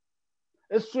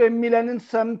 እሱ የሚለንን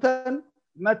ሰምተን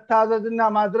መታዘዝና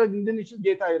ማድረግ እንድንችል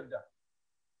ጌታ ይርዳል።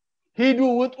 ሂዱ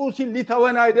ውጡ ሲል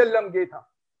ሊተወን አይደለም ጌታ።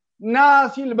 ና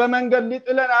ሲል በመንገድ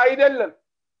ሊጥለን አይደለም።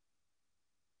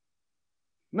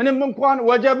 ምንም እንኳን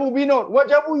ወጀቡ ቢኖር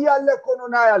ወጀቡ እያለ እኮ ነው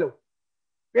ና ያለው።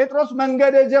 ጴጥሮስ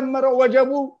መንገድ የጀመረው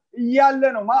ወጀቡ እያለ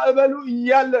ነው፣ ማዕበሉ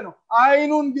እያለ ነው።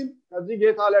 አይኑን ግን ከዚህ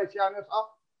ጌታ ላይ ሲያነሳ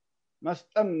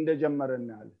መስጠም እንደጀመረ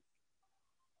እናያለን።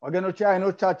 ወገኖቼ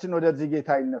አይኖቻችን ወደዚህ ጌታ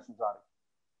ይነሱ ዛሬ።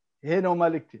 ይሄ ነው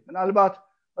መልእክቴ። ምናልባት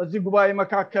በዚህ ጉባኤ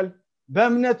መካከል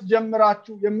በእምነት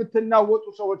ጀምራችሁ የምትናወጡ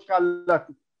ሰዎች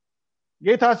ካላችሁ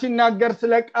ጌታ ሲናገር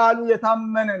ስለ ቃሉ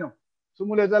የታመነ ነው፣ ስሙ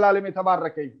ለዘላለም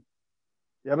የተባረከ ይሁን።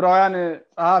 የዕብራውያን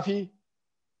ጸሐፊ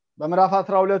በምዕራፍ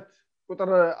 12 ቁጥር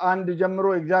 1 ጀምሮ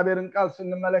የእግዚአብሔርን ቃል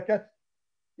ስንመለከት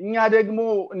እኛ ደግሞ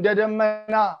እንደ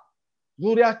ደመና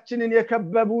ዙሪያችንን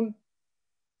የከበቡን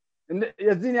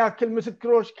የዚህን ያክል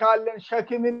ምስክሮች ካለን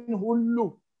ሸክምን ሁሉ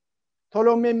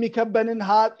ቶሎም የሚከበንን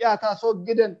ኃጢአት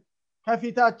አስወግደን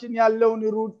ከፊታችን ያለውን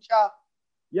ሩጫ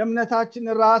የእምነታችን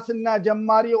ራስና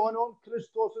ጀማሪ የሆነውን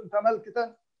ክርስቶስን ተመልክተን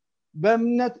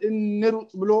በእምነት እንሩጥ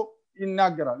ብሎ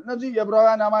ይናገራል። እነዚህ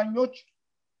የዕብራውያን አማኞች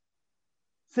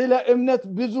ስለ እምነት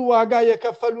ብዙ ዋጋ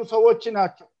የከፈሉ ሰዎች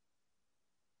ናቸው።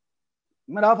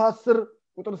 ምዕራፍ 10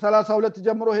 ቁጥር 32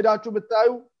 ጀምሮ ሄዳችሁ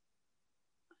ብታዩ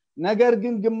ነገር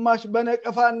ግን ግማሽ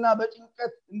በነቀፋና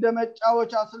በጭንቀት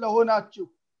እንደመጫወቻ ስለሆናችሁ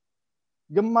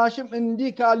ግማሽም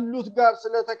እንዲህ ካሉት ጋር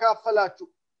ስለተካፈላችሁ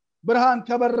ብርሃን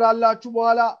ከበራላችሁ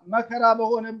በኋላ መከራ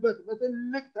በሆነበት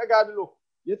በትልቅ ተጋድሎ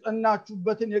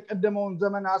የጸናችሁበትን የቀደመውን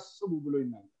ዘመን አስቡ ብሎ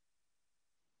ይናገራል።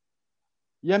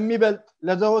 የሚበልጥ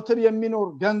ለዘወትር የሚኖር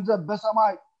ገንዘብ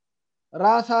በሰማይ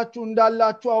ራሳችሁ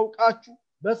እንዳላችሁ አውቃችሁ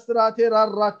በስራቴ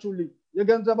ራራችሁልኝ፣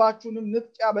 የገንዘባችሁንም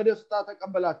ንጥቂያ በደስታ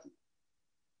ተቀበላችሁ።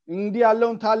 እንዲህ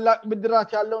ያለውን ታላቅ ብድራት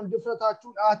ያለውን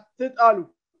ድፍረታችሁን አትጣሉ።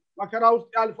 መከራ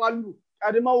ውስጥ ያልፋሉ።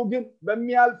 ቀድመው ግን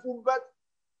በሚያልፉበት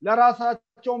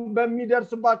ለራሳቸው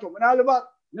በሚደርስባቸው ምናልባት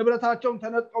ንብረታቸውን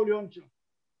ተነጥቀው ሊሆን ይችላል።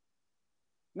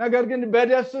 ነገር ግን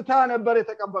በደስታ ነበር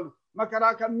የተቀበሉት። መከራ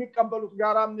ከሚቀበሉት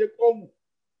ጋራም የቆሙ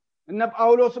እነ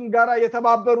ጳውሎስም ጋራ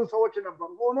የተባበሩ ሰዎች ነበሩ።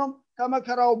 ሆኖም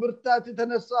ከመከራው ብርታት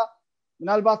የተነሳ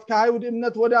ምናልባት ከአይሁድ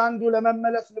እምነት ወደ አንዱ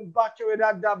ለመመለስ ልባቸው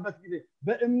የዳዳበት ጊዜ፣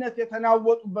 በእምነት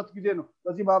የተናወጡበት ጊዜ ነው።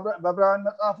 በዚህ በዕብራውያን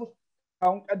መጽሐፍ ውስጥ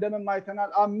አሁን ቀደምም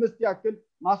አይተናል 5 ያክል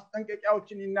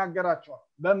ማስጠንቀቂያዎችን ይናገራቸዋል።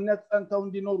 በእምነት ጸንተው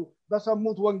እንዲኖሩ፣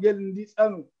 በሰሙት ወንጌል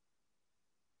እንዲጸኑ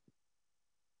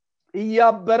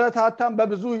እያበረታታን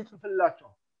በብዙ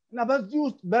ይጽፍላቸዋል። እና በዚህ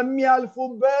ውስጥ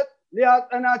በሚያልፉበት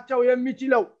ሊያጸናቸው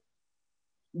የሚችለው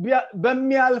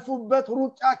በሚያልፉበት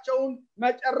ሩጫቸውን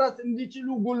መጨረስ እንዲችሉ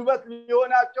ጉልበት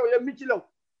ሊሆናቸው የሚችለው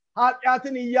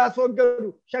ኃጢአትን እያስወገዱ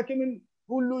ሸክምን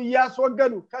ሁሉ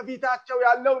እያስወገዱ ከፊታቸው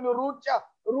ያለውን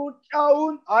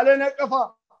ሩጫውን አለነቀፋ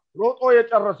ሮጦ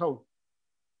የጨረሰው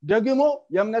ደግሞ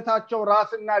የእምነታቸው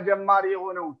ራስና ጀማሪ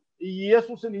የሆነው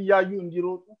ኢየሱስን እያዩ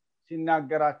እንዲሮጡ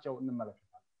ሲናገራቸው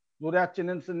እንመለከታለን።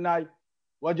 ዙሪያችንን ስናይ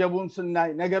ወጀቡን ስናይ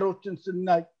ነገሮችን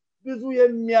ስናይ ብዙ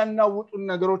የሚያናውጡን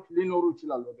ነገሮች ሊኖሩ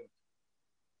ይችላል ወገን።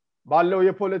 ባለው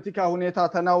የፖለቲካ ሁኔታ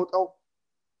ተናውጠው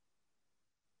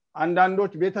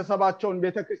አንዳንዶች ቤተሰባቸውን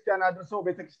ቤተክርስቲያን አድርሰው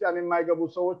ቤተክርስቲያን የማይገቡ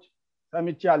ሰዎች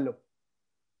ሰምቻለሁ።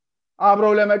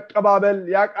 አብረው ለመቀባበል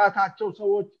ያቃታቸው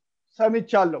ሰዎች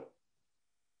ሰምቻለሁ።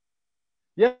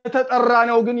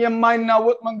 የተጠራነው ግን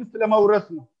የማይናወጥ መንግስት ለመውረስ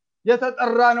ነው።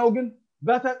 የተጠራነው ግን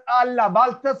በተጣላ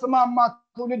ባልተስማማ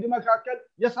ትውልድ መካከል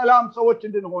የሰላም ሰዎች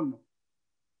እንድንሆን ነው።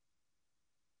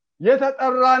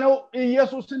 የተጠራነው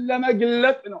ኢየሱስን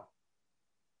ለመግለጥ ነው።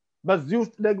 በዚህ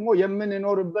ውስጥ ደግሞ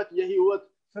የምንኖርበት የህይወት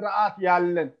ስርዓት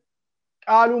ያለን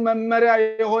ቃሉ መመሪያ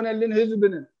የሆነልን ህዝብ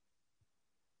ነን።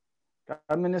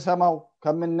 ከምንሰማው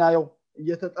ከምናየው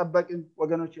እየተጠበቅን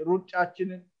ወገኖች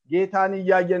ሩጫችንን ጌታን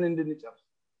እያየን እንድንጨርስ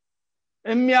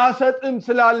የሚያሰጥም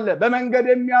ስላለ በመንገድ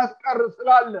የሚያስቀር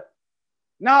ስላለ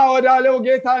ና ወዳለው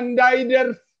ጌታ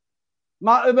እንዳይደርስ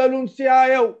ማዕበሉን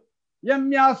ሲያየው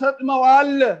የሚያሰጥመው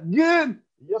አለ። ግን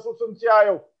ኢየሱስን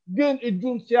ሲያየው ግን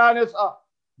እጁን ሲያነሳ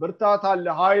ብርታት አለ፣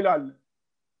 ኃይል አለ።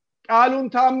 ቃሉን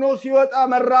ታምኖ ሲወጣ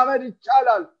መራመድ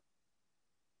ይቻላል።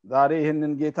 ዛሬ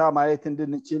ይህንን ጌታ ማየት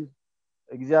እንድንችል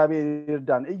እግዚአብሔር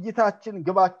ይርዳን። እይታችን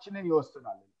ግባችንን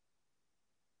ይወስናል።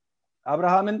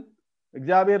 አብርሃምን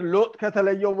እግዚአብሔር ሎጥ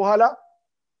ከተለየው በኋላ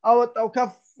አወጣው፣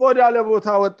 ከፍ ወዳለ ቦታ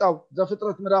አወጣው።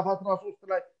 ዘፍጥረት ምዕራፍ 13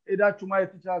 ላይ ሄዳችሁ ማየት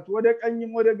ትችላላችሁ። ወደ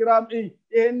ቀኝም ወደ ግራም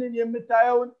ይሄንን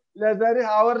የምታየውን ለዘርህ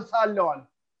አወርሳለሁ አለ።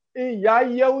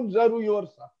 ያየውን ዘሩ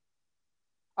ይወርሳል።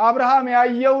 አብርሃም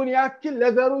ያየውን ያክል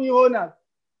ለዘሩ ይሆናል።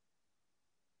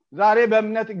 ዛሬ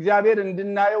በእምነት እግዚአብሔር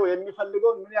እንድናየው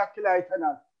የሚፈልገው ምን ያክል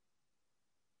አይተናል?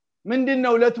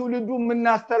 ምንድነው ለትውልዱ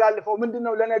የምናስተላልፈው?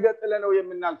 ምንድነው ለነገ ጥለነው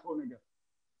የምናልፈው ነገር?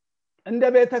 እንደ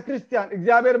ቤተክርስቲያን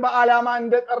እግዚአብሔር በዓላማ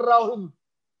እንደጠራው ህዝብ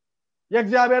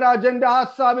የእግዚአብሔር አጀንዳ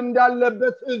ሐሳብ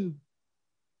እንዳለበት ህዝብ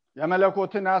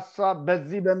የመለኮትን ሐሳብ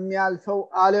በዚህ በሚያልፈው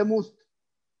ዓለም ውስጥ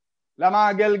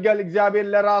ለማገልገል እግዚአብሔር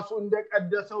ለራሱ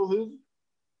እንደቀደሰው ህዝብ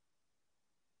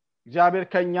እግዚአብሔር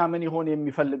ከኛ ምን ይሆን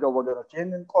የሚፈልገው ወገኖች?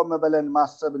 ይሄንን ቆም ብለን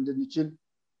ማሰብ እንድንችል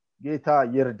ጌታ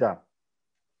ይርዳን።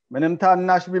 ምንም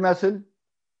ታናሽ ቢመስል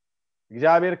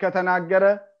እግዚአብሔር ከተናገረ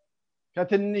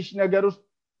ከትንሽ ነገር ውስጥ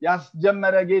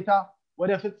ያስጀመረ ጌታ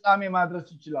ወደ ፍጻሜ ማድረስ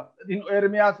ይችላል።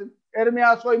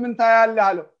 ኤርሚያስ ሆይ ምን ታያለህ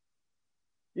አለው።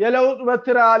 የለውጥ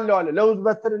በትር አለው አለ። ለውጥ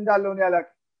በትር እንዳለው ነው ያላቀ።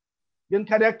 ግን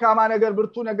ከደካማ ነገር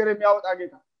ብርቱ ነገር የሚያወጣ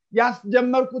ጌታ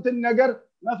ያስጀመርኩትን ነገር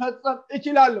መፈጸም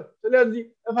እችላለሁ፣ ስለዚህ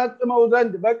እፈጽመው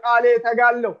ዘንድ በቃሌ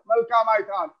ተጋለው። መልካም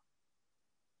አይተሃል።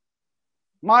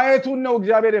 ማየቱን ነው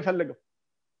እግዚአብሔር የፈለገው።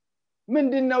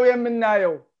 ምንድነው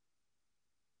የምናየው?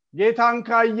 ጌታን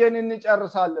ካየን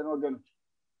እንጨርሳለን ወገኖች።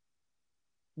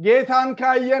 ጌታን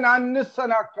ካየን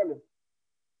አንሰናከልም።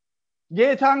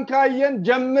 ጌታን ካየን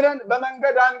ጀምረን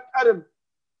በመንገድ አንቀርም።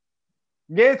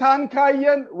 ጌታን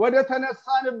ካየን ወደ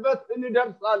ተነሳንበት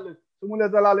እንደርሳለን። ስሙ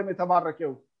ለዘላለም የተባረከ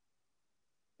ይሁን።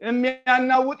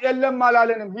 የሚያናውጥ የለም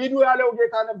አላለንም። ሂዱ ያለው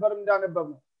ጌታ ነበር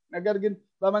እንዳነበብነው። ነገር ግን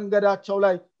በመንገዳቸው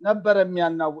ላይ ነበር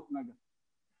የሚያናውጥ ነገር።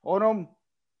 ሆኖም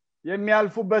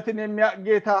የሚያልፉበትን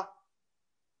ጌታ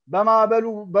በማዕበሉ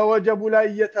በወጀቡ ላይ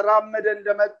እየተራመደ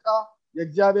እንደመጣ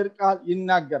የእግዚአብሔር ቃል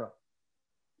ይናገራል።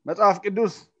 መጽሐፍ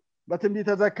ቅዱስ በትንቢተ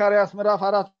ዘካርያስ ምዕራፍ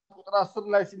 4 ቁጥር 10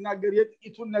 ላይ ሲናገር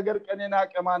የጥቂቱን ነገር ቀን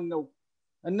የናቀ ማን ነው?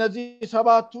 እነዚህ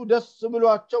ሰባቱ ደስ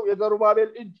ብሏቸው የዘሩባቤል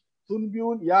እጅ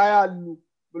ቱንቢውን ያያሉ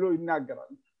ብሎ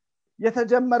ይናገራል።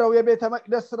 የተጀመረው የቤተ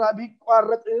መቅደስ ስራ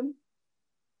ቢቋረጥም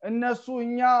እነሱ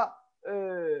እኛ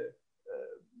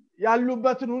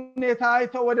ያሉበትን ሁኔታ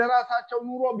አይተው ወደ ራሳቸው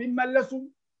ኑሮ ቢመለሱ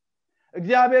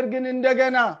እግዚአብሔር ግን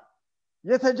እንደገና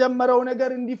የተጀመረው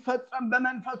ነገር እንዲፈጸም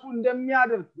በመንፈሱ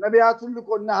እንደሚያደርግ ነቢያቱን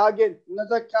ልኮና ሐጌን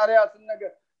ዘካርያስን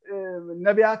ነገር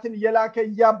ነቢያትን እየላከ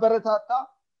እያበረታታ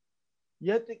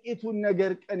የጥቂቱን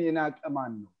ነገር ቀን የናቀ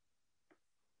ማን ነው?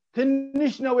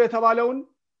 ትንሽ ነው የተባለውን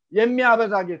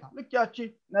የሚያበዛ ጌታ። ልክ ያቺ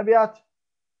ነቢያት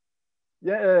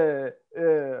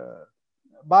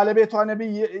ባለቤቷ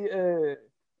ነብይ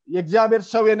የእግዚአብሔር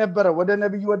ሰው የነበረ ወደ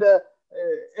ነብይ ወደ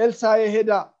ኤልሳ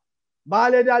ሄዳ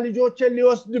ባለዳ ልጆችን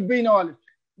ሊወስድብኝ ነው አለች።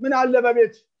 ምን አለ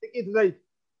በቤት ጥቂት ዘይት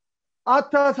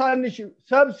አታሳንሽ፣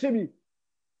 ሰብስቢ፣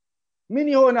 ምን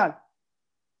ይሆናል?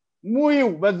 ሙዩ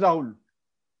በዛ ሁሉ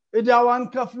እዳዋን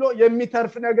ከፍሎ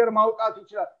የሚተርፍ ነገር ማውጣት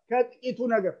ይችላል። ከጥቂቱ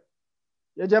ነገር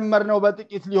የጀመርነው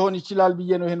በጥቂት ሊሆን ይችላል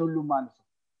ብዬ ነው ይሄን ሁሉ ማለት።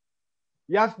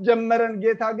 ያስጀመረን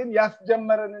ጌታ ግን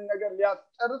ያስጀመረንን ነገር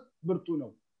ሊያስጨርስ ብርቱ ነው።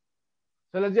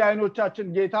 ስለዚህ አይኖቻችን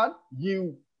ጌታን ይዩ፣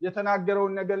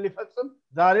 የተናገረውን ነገር ሊፈጽም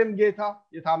ዛሬም ጌታ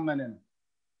የታመነ ነው።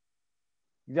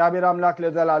 እግዚአብሔር አምላክ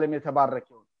ለዘላለም የተባረከ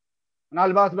ይሁን።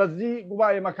 ምናልባት በዚህ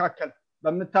ጉባኤ መካከል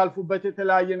በመታልፉበት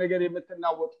የተለያየ ነገር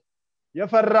የምትናወጡ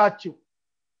የፈራችሁ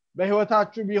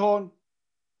በህይወታችሁ ቢሆን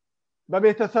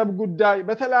በቤተሰብ ጉዳይ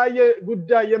በተለያየ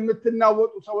ጉዳይ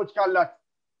የምትናወጡ ሰዎች ካላችሁ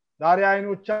ዛሬ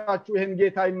አይኖቻችሁ ይሄን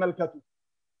ጌታ ይመልከቱ።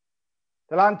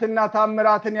 ትላንትና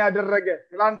ታምራትን ያደረገ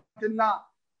ትላንትና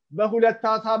በሁለት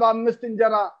ዓሣ በአምስት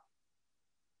እንጀራ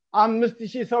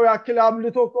 5000 ሰው ያክል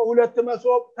አብልቶ ከሁለት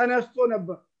መሶብ ተነስቶ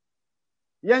ነበር።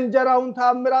 የእንጀራውን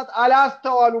ታምራት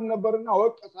አላስተዋሉም ነበርና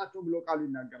ወቀሳቸው ብሎ ቃሉ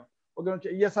ይናገራል። ወገኖች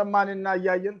እየሰማንና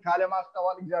እያየን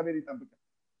ካለማስተዋል እግዚአብሔር ይጠብቀን።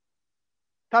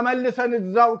 ተመልሰን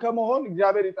እዛው ከመሆን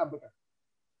እግዚአብሔር ይጠብቀን።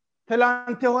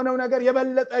 ትላንት የሆነው ነገር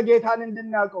የበለጠ ጌታን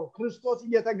እንድናውቀው ክርስቶስ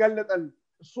እየተገለጠልን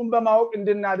እሱን በማወቅ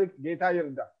እንድናድግ ጌታ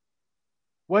ይርዳል።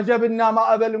 ወጀብና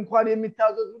ማዕበል እንኳን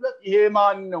የሚታዘዙለት ይሄ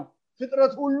ማን ነው?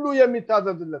 ፍጥረት ሁሉ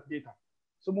የሚታዘዝለት ጌታ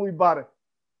ስሙ ይባረክ።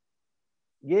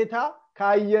 ጌታ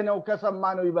ካየነው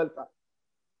ከሰማነው ይበልጣል።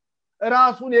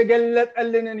 ራሱን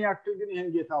የገለጠልንን ያክል ግን ይሄን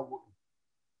ጌታ አወቅ።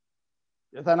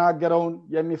 የተናገረውን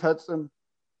የሚፈጽም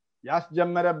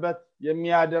ያስጀመረበት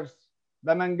የሚያደርስ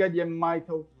በመንገድ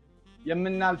የማይተው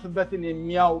የምናልፍበትን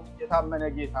የሚያውቅ የታመነ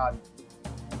ጌታ አለ።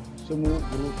 ስሙ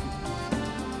ብሩክ ይሁን።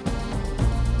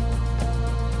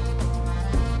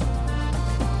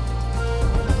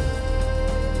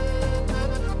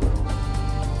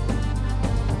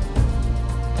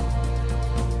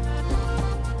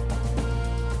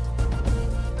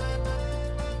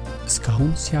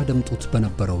 እስካሁን ሲያደምጡት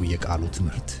በነበረው የቃሉ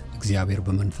ትምህርት እግዚአብሔር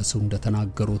በመንፈሱ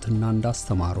እንደተናገሩትና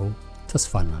እንዳስተማረው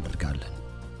ተስፋ እናደርጋለን።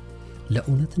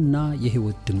 ለእውነትና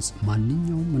የሕይወት ድምጽ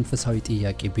ማንኛውም መንፈሳዊ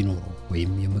ጥያቄ ቢኖሩ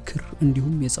ወይም የምክር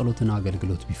እንዲሁም የጸሎትን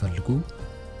አገልግሎት ቢፈልጉ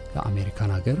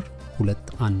ለአሜሪካን ሀገር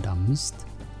 215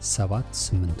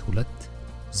 782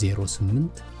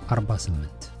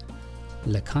 0848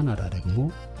 ለካናዳ ደግሞ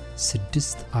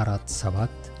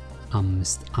 647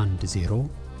 510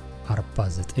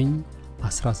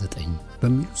 4919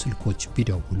 በሚሉ ስልኮች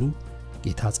ቢደውሉ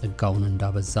ጌታ ጸጋውን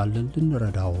እንዳበዛልን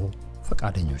ልንረዳው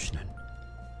ፈቃደኞች ነን።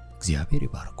 እግዚአብሔር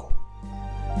ይባርኮ።